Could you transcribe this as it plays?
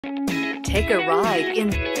Take a ride in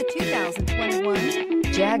the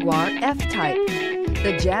 2021 Jaguar F-Type.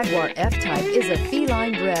 The Jaguar F-Type is a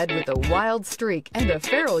feline bred with a wild streak and a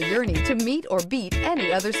feral yearning to meet or beat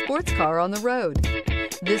any other sports car on the road.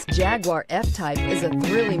 This Jaguar F-Type is a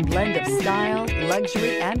thrilling blend of style,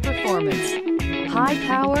 luxury, and performance. High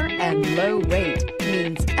power and low weight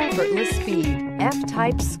means effortless speed.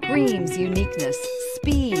 F-Type screams uniqueness,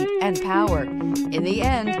 speed, and power. In the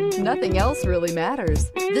end, nothing else really matters.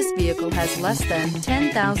 This vehicle has less than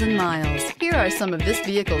 10,000 miles. Here are some of this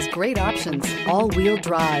vehicle's great options: all-wheel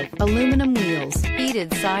drive, aluminum wheels,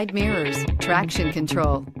 heated side mirrors, traction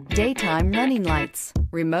control, daytime running lights,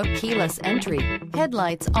 remote keyless entry,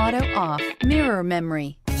 headlights auto off, mirror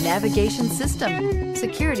memory, navigation system,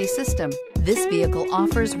 security system. This vehicle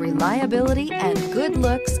offers reliability and good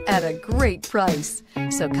looks at a great price.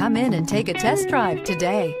 So come in and take a test drive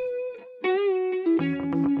today.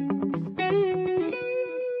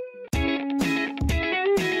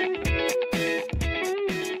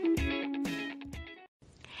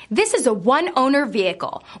 This is a one-owner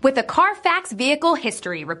vehicle with a Carfax Vehicle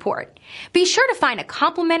History Report. Be sure to find a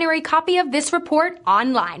complimentary copy of this report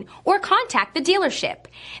online or contact the dealership.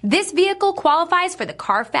 This vehicle qualifies for the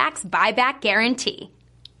Carfax Buyback Guarantee.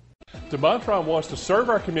 DeMontrond wants to serve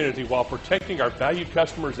our community while protecting our valued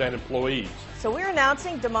customers and employees. So we're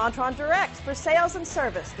announcing DeMontrond Direct for sales and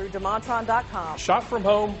service through DeMontrond.com. Shop from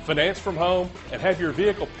home, finance from home, and have your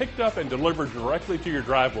vehicle picked up and delivered directly to your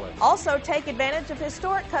driveway. Also, take advantage of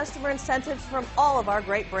historic customer incentives from all of our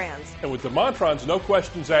great brands. And with DeMontrond's no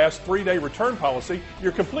questions asked 3-day return policy,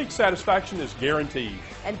 your complete satisfaction is guaranteed.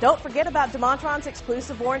 And don't forget about DeMontrond's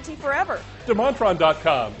exclusive warranty forever.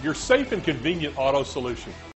 DeMontrond.com, your safe and convenient auto solution.